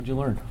What'd you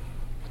learn?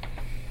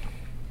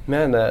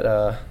 Man,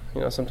 that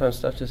sometimes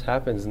stuff just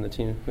happens in the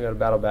team. We got to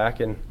battle back,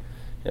 and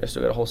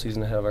still got a whole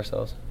season ahead of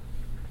ourselves.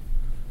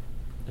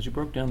 As you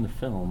broke down the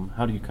film,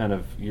 how do you kind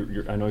of?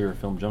 I know you're a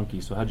film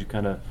junkie, so how did you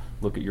kind of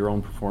look at your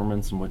own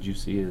performance and what you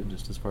see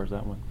just as far as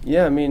that went?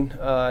 Yeah, I mean,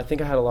 I think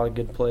I had a lot of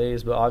good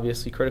plays, but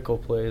obviously critical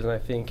plays, and I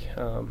think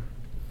I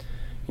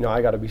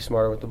got to be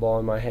smarter with the ball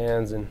in my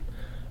hands and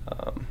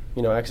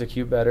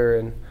execute better.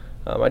 And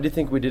I do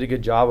think we did a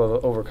good job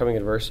of overcoming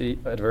adversity.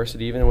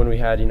 Even when we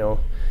had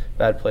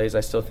bad plays, I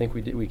still think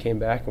we came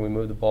back and we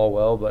moved the ball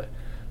well. But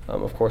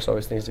of course,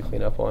 always things to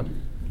clean up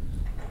on.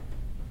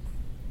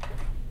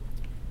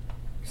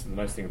 So the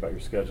nice thing about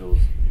your schedule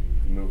is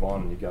you move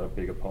on and you got a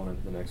big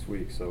opponent the next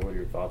week. So what are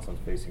your thoughts on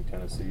facing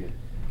Tennessee and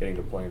getting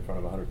to play in front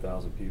of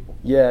 100,000 people?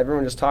 Yeah,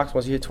 everyone just talks.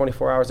 Once you hit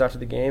 24 hours after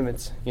the game,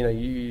 it's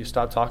you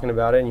stop talking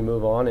about it and you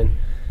move on. And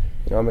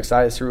I'm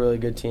excited. It's a really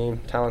good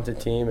team, talented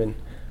team, and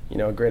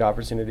a great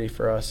opportunity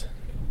for us.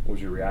 What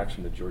was your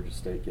reaction to Georgia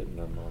State getting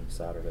them on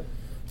Saturday?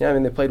 Yeah, I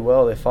mean, they played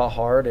well. They fought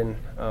hard, and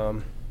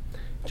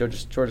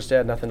Georgia State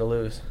had nothing to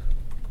lose.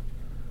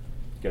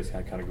 You guys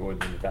kind of go in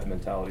with that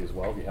mentality as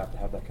well? Do you have to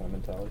have that kind of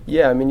mentality?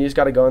 Yeah, I mean, you just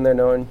got to go in there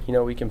knowing,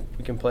 we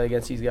can play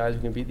against these guys,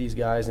 we can beat these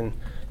guys, and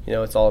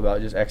it's all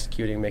about just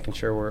executing, making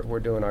sure we're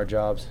doing our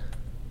jobs.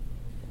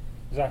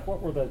 Zach,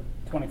 what were the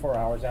 24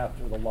 hours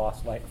after the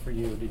loss like for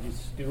you? Did you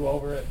stew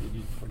over it? Did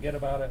you forget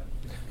about it?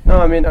 No,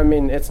 I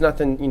mean, it's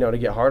nothing, to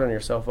get hard on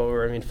yourself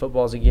over. I mean,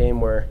 football's a game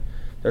where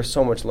there's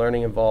so much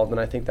learning involved, and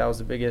I think that was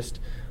the biggest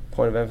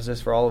point of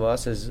emphasis for all of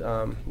us is,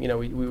 we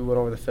went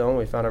over the film,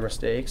 we found our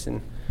mistakes,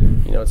 and,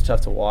 it's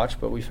tough to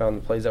watch, but we found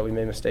the plays that we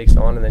made mistakes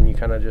on, and then you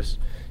kind of just,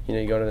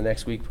 you go into the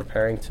next week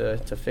preparing to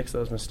fix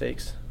those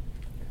mistakes.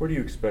 Where do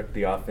you expect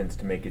the offense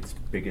to make its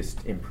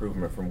biggest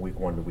improvement from week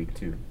 1 to week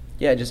 2?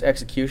 Yeah, just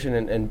execution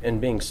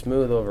and being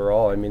smooth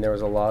overall. I mean, there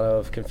was a lot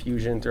of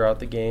confusion throughout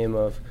the game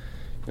of,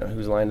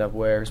 who's lined up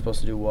where, who's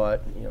supposed to do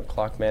what,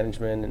 clock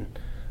management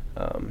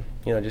and,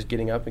 just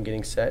getting up and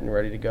getting set and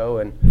ready to go,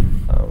 and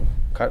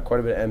quite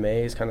a bit of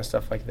MAs, kind of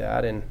stuff like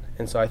that. And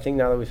so I think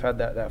now that we've had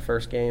that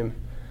first game,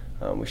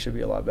 we should be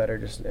a lot better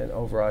just in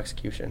overall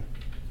execution.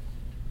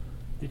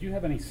 Did you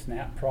have any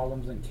snap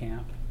problems in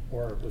camp,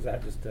 or was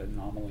that just an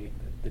anomaly,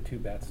 the 2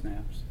 bad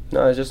snaps?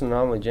 No, it's just an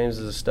anomaly. James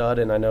is a stud,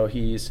 and I know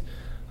he's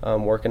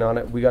working on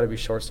it. We got to be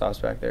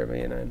shortstops back there,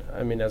 man. And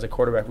I mean, as a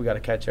quarterback, we got to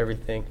catch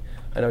everything.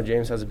 I know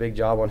James has a big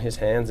job on his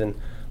hands, and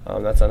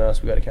that's on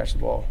us. We got to catch the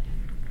ball.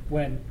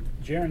 When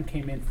Jaron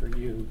came in for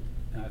you,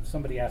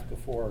 somebody asked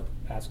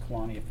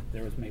Kalani if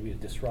there was maybe a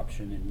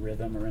disruption in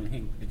rhythm or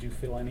anything. Did you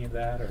feel any of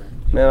that? Or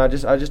man, I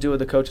just do what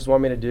the coaches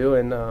want me to do,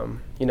 and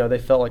they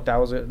felt like that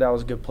was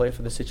a good play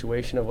for the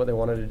situation of what they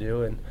wanted to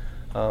do, and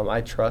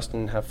I trust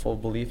and have full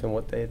belief in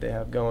what they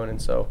have going,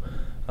 and so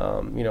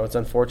it's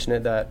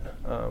unfortunate that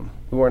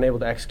we weren't able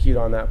to execute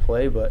on that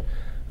play, but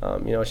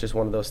it's just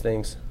one of those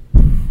things.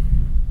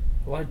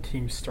 A lot of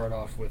teams start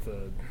off with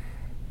a,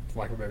 for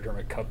lack of a better term,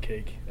 a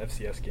cupcake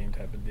FCS game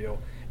type of deal.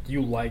 Do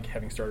you like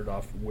having started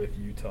off with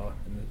Utah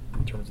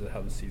in terms of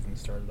how the season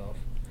started off?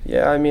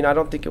 Yeah, I mean, I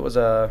don't think it was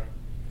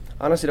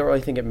honestly don't really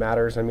think it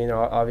matters. I mean,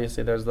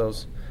 obviously there's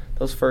those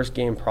first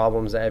game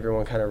problems that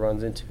everyone kind of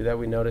runs into that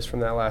we noticed from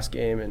that last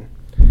game, and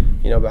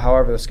but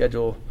however the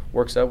schedule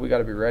works out, we got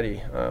to be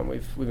ready.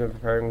 We've been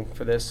preparing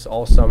for this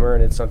all summer,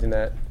 and it's something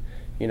that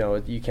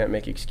you can't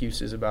make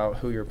excuses about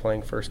who you're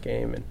playing first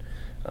game, and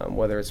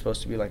whether it's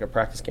supposed to be like a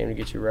practice game to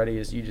get you ready,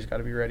 is you just got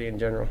to be ready in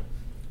general.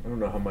 I don't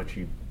know how much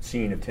you've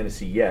seen of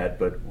Tennessee yet,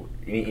 but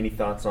any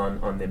thoughts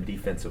on them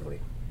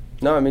defensively?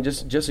 No, I mean,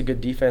 just a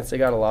good defense. They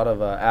got a lot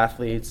of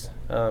athletes,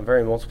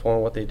 very multiple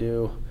in what they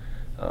do,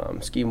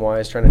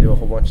 scheme-wise, trying to do a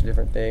whole bunch of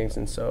different things.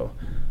 And so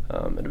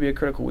it'll be a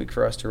critical week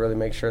for us to really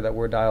make sure that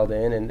we're dialed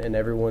in and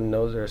everyone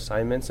knows their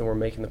assignments and we're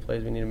making the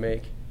plays we need to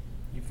make.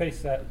 You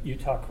faced that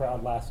Utah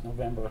crowd last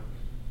November,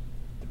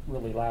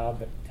 really loud,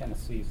 but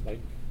Tennessee's like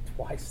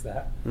twice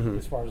that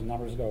as far as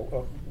numbers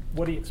go.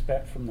 What do you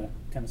expect from the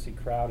Tennessee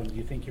crowd, and do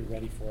you think you're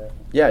ready for it?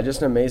 Yeah,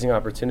 just an amazing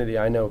opportunity.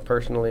 I know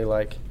personally,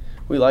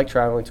 we like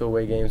traveling to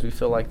away games. We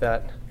feel like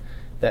that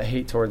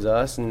hate towards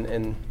us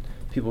and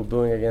people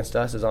booing against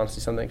us is honestly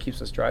something that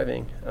keeps us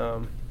driving.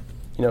 So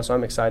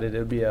I'm excited.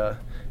 It'll be an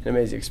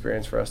amazing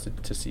experience for us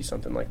to see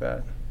something like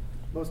that.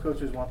 Most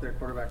coaches want their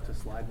quarterback to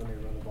slide when they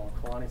run the ball.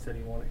 Kalani said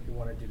he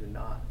wanted you to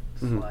not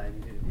slide.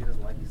 He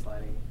doesn't like you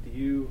sliding. Do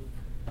you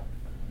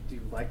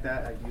like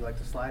that? Do you like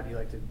to slide? Do you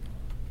like to?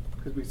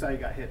 Because we saw you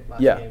got hit last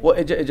game. Yeah, well,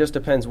 it just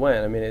depends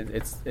when. I mean,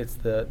 it's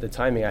the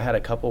timing. I had a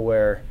couple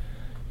where,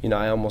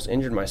 I almost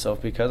injured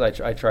myself because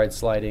I tried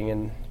sliding,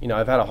 and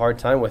I've had a hard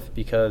time with it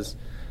because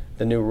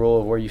the new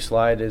rule of where you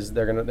slide is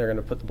they're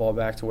gonna put the ball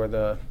back to where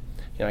the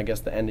I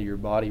guess the end of your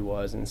body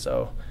was, and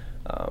so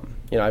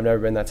I've never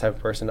been that type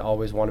of person to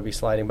always want to be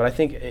sliding. But I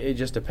think it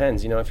just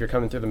depends. If you're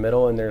coming through the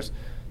middle and there's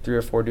 3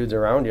 or 4 dudes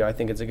around you, I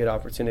think it's a good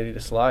opportunity to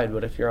slide.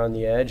 But if you're on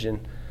the edge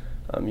and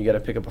you got to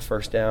pick up a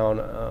first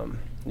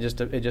down, it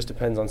just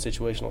depends on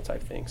situational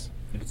type things.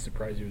 Did it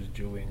surprise you as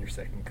Julian, your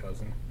second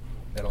cousin,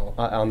 at all?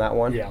 On that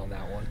one? Yeah, on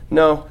that one.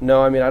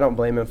 No. I mean, I don't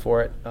blame him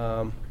for it.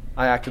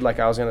 I acted like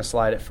I was going to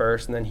slide at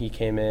first, and then he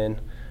came in.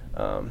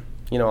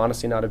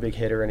 Honestly, not a big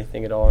hitter or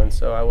anything at all, and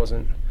so I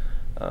wasn't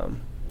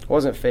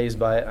fazed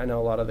by it. I know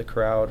a lot of the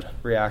crowd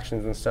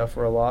reactions and stuff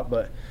were a lot,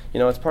 but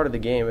it's part of the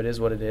game. It is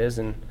what it is,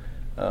 and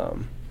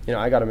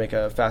I got to make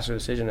a faster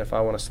decision if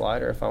I want to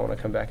slide or if I want to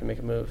come back and make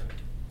a move.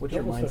 What's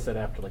your mindset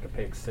after like a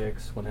pick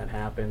six when that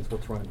happens?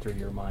 What's running through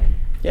your mind?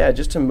 Yeah,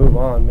 just to move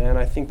on, man.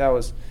 I think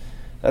that's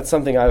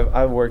something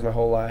I've worked my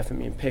whole life. I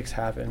mean, picks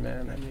happen,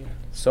 man. I mean,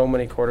 so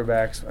many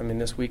quarterbacks. I mean,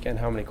 this weekend,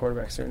 how many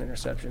quarterbacks threw an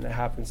interception? It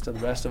happens to the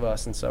best of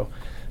us, and so,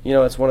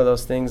 it's one of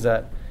those things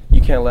that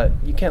you can't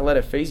let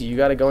it phase you. You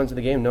got to go into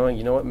the game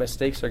knowing,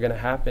 mistakes are going to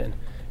happen.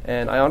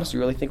 And I honestly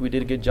really think we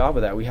did a good job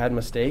of that. We had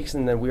mistakes,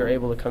 and then we were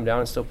able to come down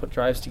and still put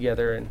drives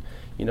together and,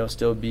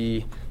 still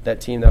be that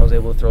team that was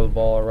able to throw the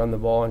ball or run the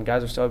ball. And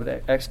guys are still able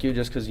to execute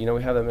just because, we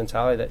have that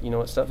mentality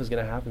that, stuff is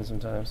going to happen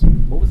sometimes.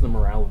 What was the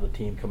morale of the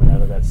team coming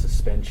out of that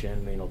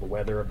suspension, the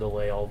weather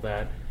delay, all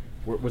that?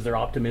 Was there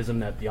optimism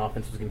that the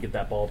offense was going to get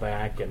that ball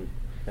back and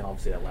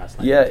obviously that last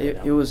night? Yeah,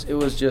 it was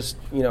just,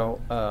 it's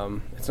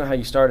not how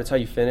you start, it's how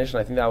you finish. And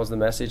I think that was the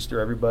message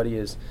through everybody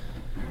is,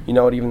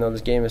 even though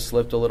this game has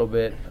slipped a little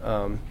bit,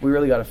 we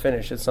really got to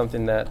finish. It's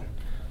something that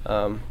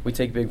we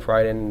take big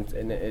pride in,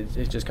 and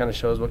it just kind of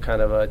shows what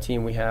kind of a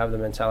team we have, the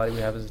mentality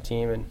we have as a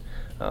team. And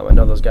I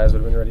know those guys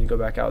would have been ready to go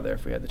back out there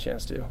if we had the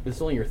chance to. This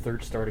is only your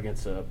third start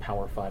against a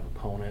Power 5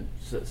 opponent,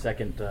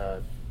 second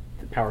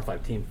Power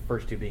 5 team,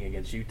 first two being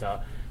against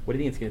Utah. What do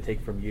you think it's going to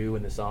take from you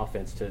and this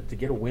offense to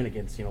get a win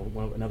against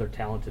another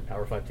talented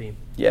Power 5 team?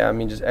 Yeah, I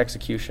mean, just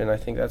execution. I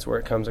think that's where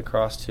it comes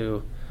across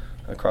the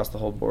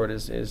whole board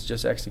is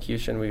just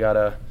execution. We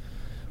gotta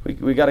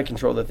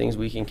control the things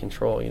we can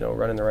control.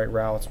 Running the right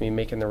routes,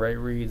 making the right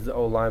reads, the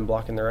O-line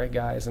blocking the right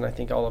guys, and I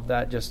think all of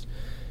that just.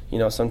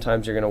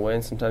 Sometimes you're going to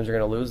win, sometimes you're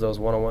going to lose those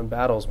one-on-one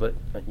battles. But,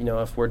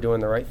 if we're doing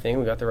the right thing,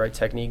 we got the right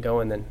technique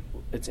going, then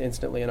it's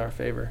instantly in our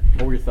favor.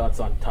 What were your thoughts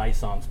on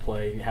Tyson's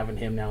play? Having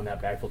him now in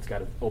that backfield's got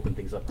to open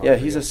things up. Yeah,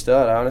 he's a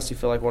stud. I honestly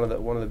feel like one of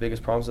the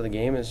biggest problems of the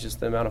game is just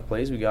the amount of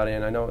plays we got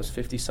in. I know it was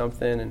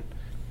 50-something, and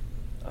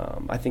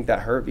I think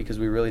that hurt because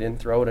we really didn't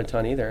throw it a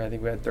ton either. I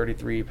think we had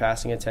 33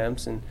 passing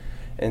attempts,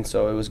 and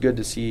so it was good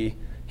to see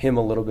him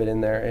a little bit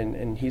in there,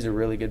 and he's a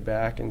really good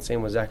back. And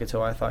same with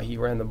Zakato. I thought he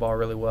ran the ball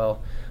really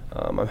well.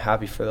 I'm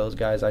happy for those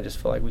guys. I just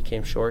feel like we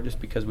came short just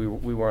because we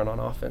weren't on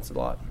offense a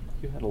lot.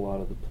 You had a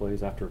lot of the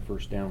plays after a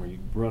first down where you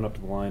run up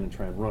to the line and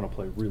try and run a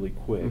play really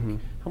quick. Mm-hmm.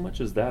 How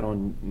much is that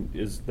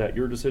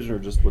your decision or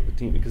just with the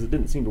team? Because it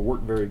didn't seem to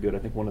work very good. I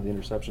think one of the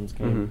interceptions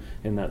came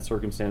in that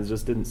circumstance. It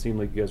just didn't seem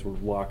like you guys were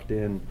locked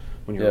in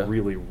when you were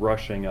really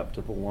rushing up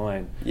to the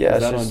line. Yeah,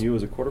 is that on you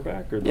as a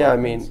quarterback? Or I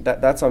mean,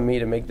 that's on me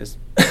to make this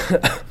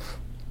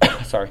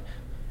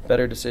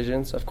better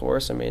decisions, of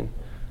course. I mean,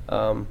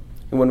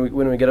 when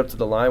we get up to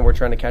the line, we're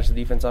trying to catch the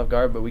defense off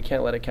guard, but we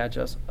can't let it catch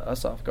us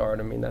off guard.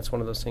 I mean, that's one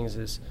of those things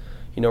is,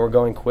 we're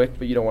going quick,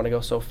 but you don't want to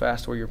go so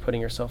fast where you're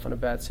putting yourself in a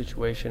bad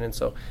situation. And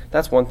so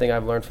that's one thing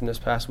I've learned from this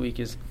past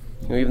week is,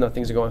 even though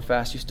things are going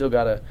fast, you still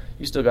gotta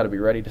be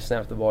ready to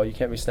snap the ball. You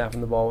can't be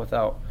snapping the ball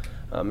without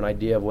an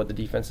idea of what the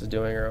defense is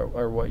doing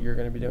or what you're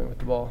going to be doing with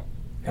the ball.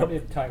 How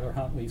did Tyler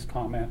Huntley's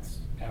comments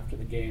after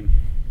the game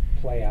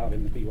play out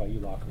in the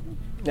BYU locker room?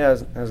 Yeah,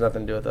 it has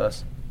nothing to do with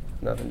us.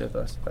 Nothing to do with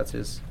us. That's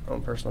his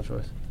own personal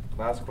choice.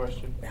 Last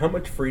question. How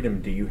much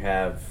freedom do you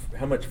have?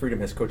 How much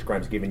freedom has Coach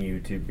Grimes given you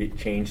to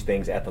change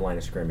things at the line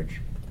of scrimmage?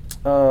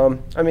 I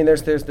mean,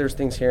 there's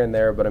things here and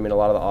there, but I mean, a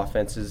lot of the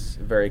offense is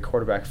very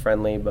quarterback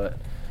friendly. But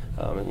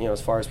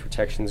as far as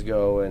protections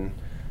go, and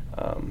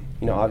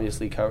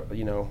obviously,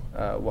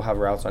 we'll have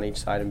routes on each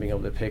side and being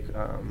able to pick.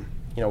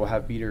 We'll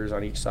have beaters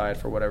on each side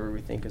for whatever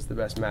we think is the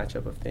best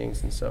matchup of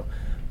things, and so.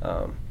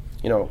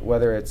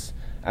 Whether it's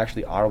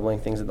actually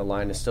audibling things at the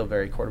line is still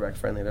very quarterback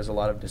friendly. There's a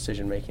lot of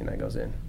decision making that goes in.